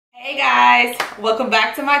Hey guys, welcome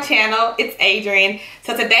back to my channel. It's Adrianne.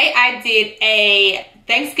 So today I did a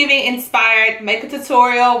Thanksgiving inspired makeup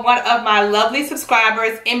tutorial. One of my lovely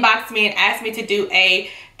subscribers inboxed me and asked me to do a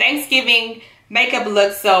Thanksgiving makeup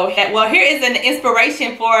look. So well, here is an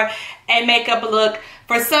inspiration for a makeup look.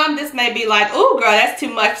 For some this may be like, oh girl, that's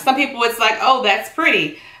too much. Some people it's like, oh, that's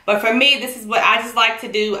pretty. But for me, this is what I just like to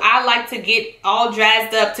do. I like to get all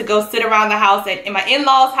dressed up to go sit around the house in my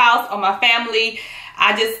in-laws house or my family.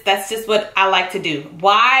 That's just what I like to do.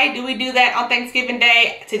 Why do we do that on Thanksgiving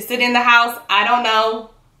Day? To sit in the house? I don't know.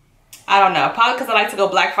 Probably because I like to go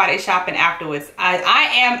Black Friday shopping afterwards. I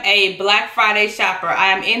am a Black Friday shopper. I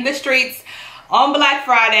am in the streets on Black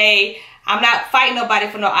Friday. I'm not fighting nobody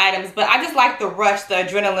for no items, but I just like the rush, the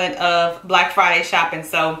adrenaline of Black Friday shopping.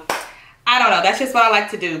 So I don't know. That's just what I like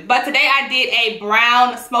to do. But today I did a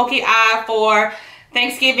brown smoky eye for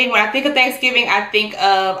Thanksgiving. When I think of Thanksgiving, I think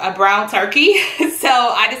of a brown turkey. So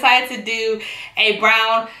I decided to do a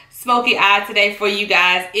brown smoky eye today for you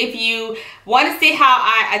guys. If you want to see how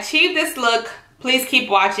I achieve this look, please keep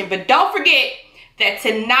watching. But don't forget that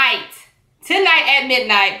tonight at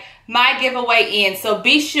midnight, my giveaway ends. So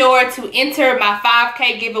be sure to enter my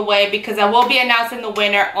 5K giveaway because I will be announcing the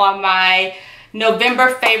winner on my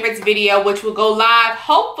November favorites video, which will go live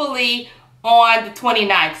hopefully on the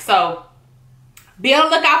 29th. So be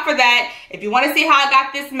on the lookout for that. If you want to see how I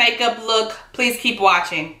got this makeup look, please keep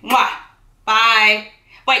watching. Mwah. Bye.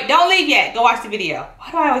 Wait, don't leave yet. Go watch the video.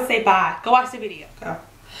 Why do I always say bye? Go watch the video. Go.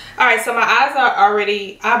 Alright, so my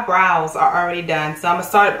eyebrows are already done. So I'm going to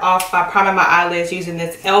start off by priming my eyelids using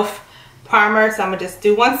this e.l.f. primer. So I'm going to just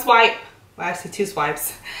do one swipe, well actually two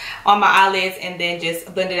swipes, on my eyelids and then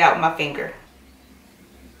just blend it out with my finger.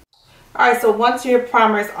 Alright, so once your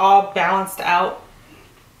primer is all balanced out,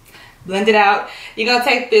 blend it out, you're going to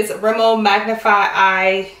take this Rimmel Magnify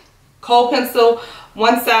Eye Kohl pencil.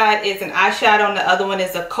 One side is an eyeshadow and the other one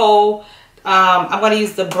is a Kohl. I'm going to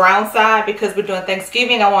use the brown side because we're doing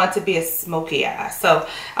Thanksgiving. I want it to be a smoky eye. So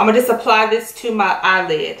I'm going to just apply this to my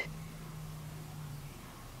eyelid.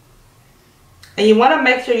 And you want to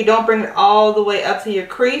make sure you don't bring it all the way up to your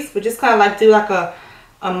crease, but just kind of like do like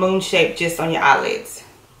a moon shape just on your eyelids.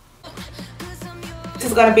 This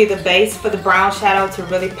is going to be the base for the brown shadow to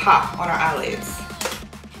really pop on our eyelids.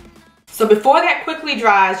 So before that quickly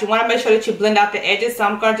dries, you want to make sure that you blend out the edges. So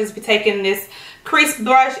I'm going to just be taking this crease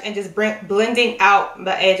brush and just blending out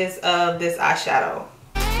the edges of this eyeshadow.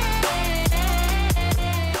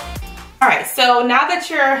 Alright, so now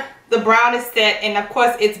that the brown is set, and of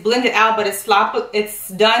course it's blended out, but it's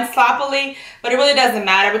done sloppily, but it really doesn't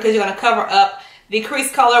matter because you're going to cover up the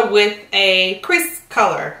crease color with a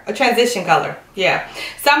transition color. Yeah.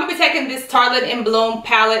 So I'm going to be taking this Tartelette in Bloom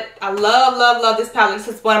palette. I love this palette. This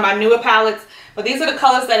is one of my newer palettes. But these are the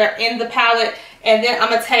colors that are in the palette. And then I'm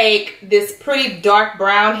going to take this pretty dark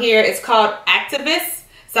brown here. It's called Activist.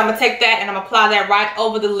 So I'm going to take that and I'm going to apply that right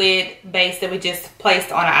over the lid base that we just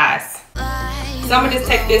placed on our eyes. So I'm going to just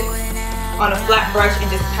take this on a flat brush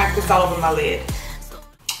and just pack this all over my lid.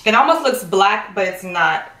 It almost looks black, but it's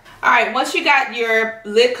not. Alright, once you got your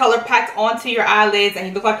lid color packed onto your eyelids and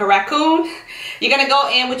you look like a raccoon, you're going to go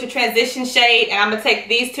in with your transition shade, and I'm going to take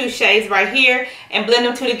these two shades right here and blend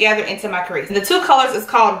them two together into my crease. And the two colors is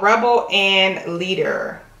called Rebel and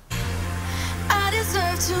Leader.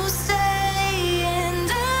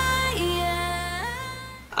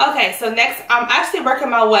 Okay, so next I'm actually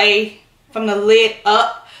working my way from the lid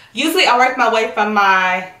up. Usually I work my way from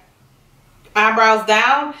my eyebrows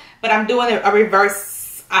down, but I'm doing a reverse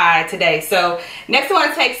eye today. So next I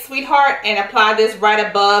want to take Sweetheart and apply this right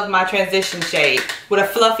above my transition shade with a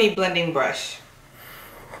fluffy blending brush,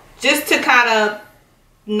 just to kind of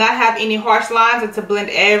not have any harsh lines and to blend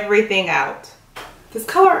everything out. This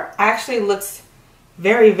color actually looks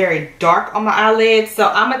very dark on my eyelids, so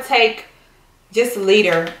I'm gonna take just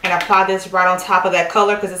Leader and apply this right on top of that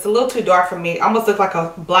color because it's a little too dark for me. It almost looks like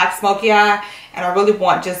a black smoky eye, and I really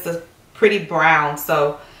want just a pretty brown.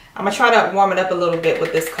 So I'm going to try to warm it up a little bit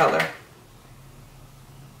with this color.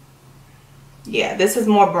 Yeah, this is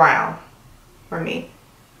more brown for me.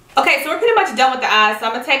 Okay, so we're pretty much done with the eyes. So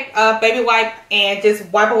I'm going to take a baby wipe and just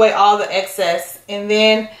wipe away all the excess. And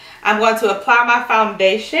then I'm going to apply my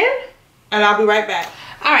foundation and I'll be right back.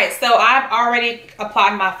 Alright, so I've already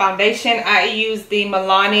applied my foundation. I used the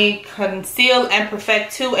Milani Conceal and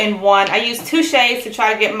Perfect 2-in-1. I used two shades to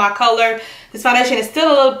try to get my color. This foundation is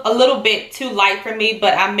still a little bit too light for me,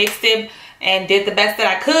 but I mixed it and did the best that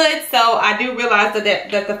I could. So I do realize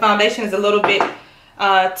that the foundation is a little bit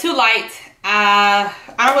too light. I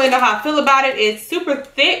don't really know how I feel about it. It's super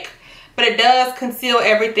thick, but it does conceal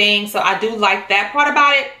everything. So I do like that part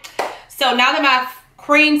about it. So now that my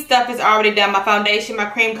cream stuff is already done. My foundation, my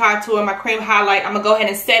cream contour, my cream highlight. I'm going to go ahead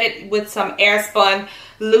and set it with some Airspun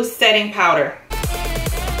loose setting powder.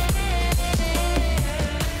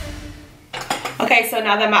 Okay, so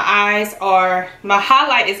now that my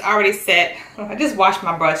highlight is already set. I just washed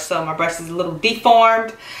my brush, so my brush is a little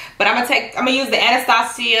deformed. But I'm gonna use the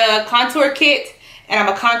Anastasia contour kit, and I'm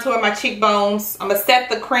gonna contour my cheekbones. I'm gonna set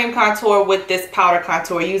the cream contour with this powder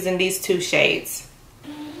contour using these two shades.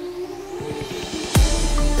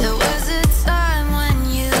 There was a time when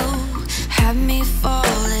you had me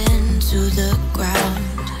falling to the ground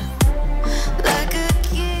like a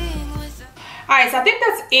king with Alright, so I think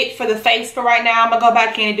that's it for the face for right now. I'm gonna go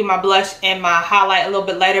back in and do my blush and my highlight a little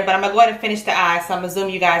bit later, but I'm gonna go ahead and finish the eyes. So I'm gonna zoom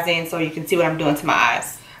you guys in so you can see what I'm doing to my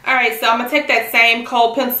eyes. Alright, so I'm gonna take that same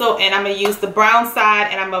Kohl pencil and I'm gonna use the brown side,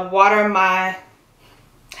 and I'm gonna water my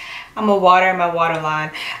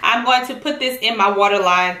waterline. I'm going to put this in my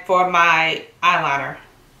waterline for my eyeliner.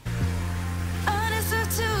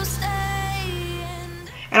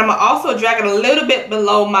 And I'm going to also drag it a little bit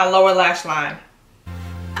below my lower lash line.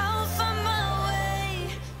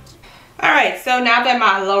 Alright, so now that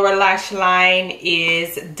my lower lash line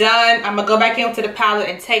is done, I'm going to go back into the palette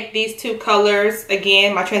and take these two colors,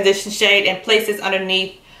 again, my transition shade, and place this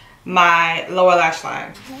underneath my lower lash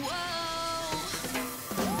line.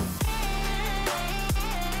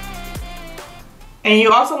 And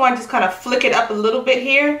you also want to just kind of flick it up a little bit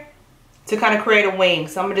here to kind of create a wing.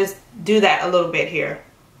 So I'm going to just do that a little bit here.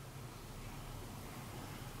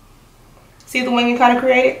 See the wing you kind of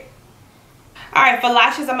created? Alright, for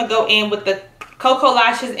lashes, I'm going to go in with the Koko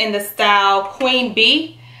lashes in the style Queen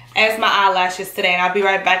Bee as my eyelashes today. And I'll be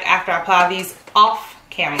right back after I apply these off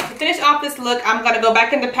camera. To finish off this look, I'm going to go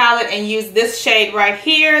back in the palette and use this shade right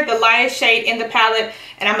here, the lightest shade in the palette.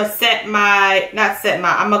 And I'm going to set my,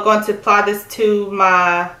 I'm going to apply this to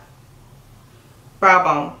my brow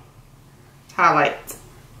bone highlight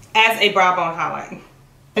as a brow bone highlight.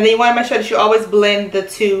 And then you want to make sure that you always blend the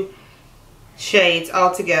two shades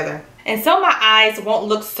all together. And so my eyes won't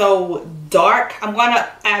look so dark, I'm going to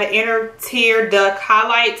add an inner tear duct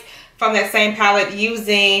highlight from that same palette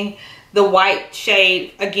using the white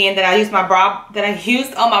shade again that I used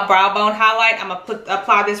on my brow bone highlight. I'm going to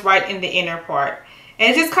apply this right in the inner part.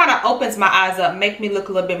 And it just kind of opens my eyes up, make me look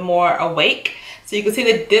a little bit more awake. So you can see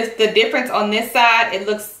the difference on this side, it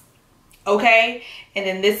looks okay. And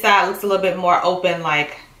then this side looks a little bit more open,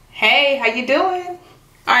 like, hey, how you doing?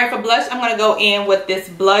 Alright, for blush, I'm going to go in with this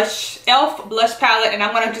e.l.f. blush palette. And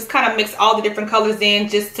I'm going to just kind of mix all the different colors in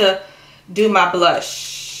just to do my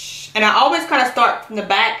blush. And I always kind of start from the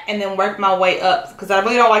back and then work my way up, because I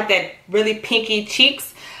really don't like that really pinky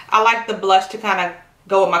cheeks. I like the blush to kind of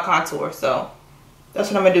go with my contour. So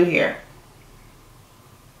that's what I'm going to do here.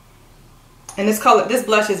 And this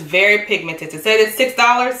blush is very pigmented. To say it's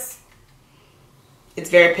 $6,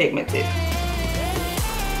 it's very pigmented.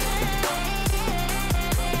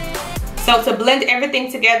 So to blend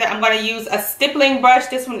everything together, I'm going to use a stippling brush.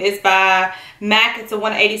 This one is by MAC. It's a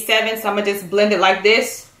 187. So I'm going to just blend it like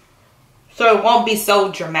this, so it won't be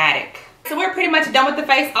so dramatic. So we're pretty much done with the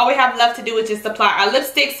face. All we have left to do is just apply our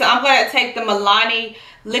lipstick. So I'm going to take the Milani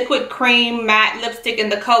Liquid Cream Matte Lipstick in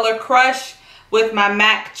the color Crush with my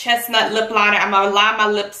MAC Chestnut Lip Liner. I'm going to line my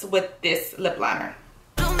lips with this lip liner.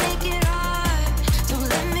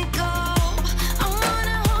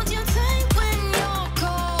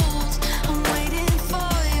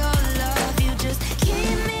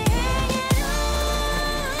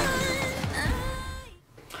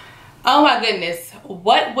 Oh my goodness,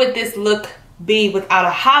 what would this look be without a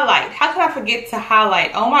highlight? How could I forget to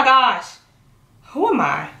highlight? Oh my gosh, who am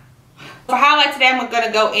I? For highlight today, I'm going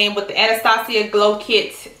to go in with the Anastasia Glow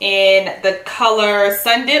Kit in the color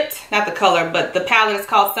Sun Dipped. Not the color, but the palette is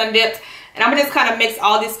called Sun Dipped. And I'm going to just kind of mix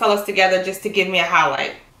all these colors together just to give me a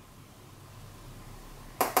highlight.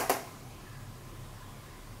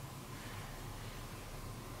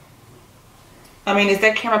 I mean, is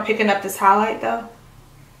that camera picking up this highlight though?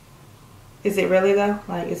 Is it really though?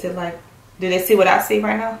 Like, is it like, do they see what I see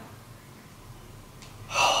right now?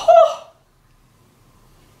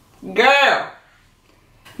 Girl!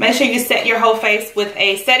 Make sure you set your whole face with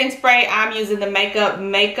a setting spray. I'm using the I'm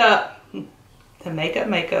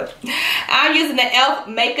using the e.l.f.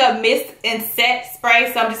 Makeup Mist and Set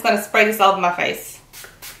Spray, so I'm just going to spray this over my face.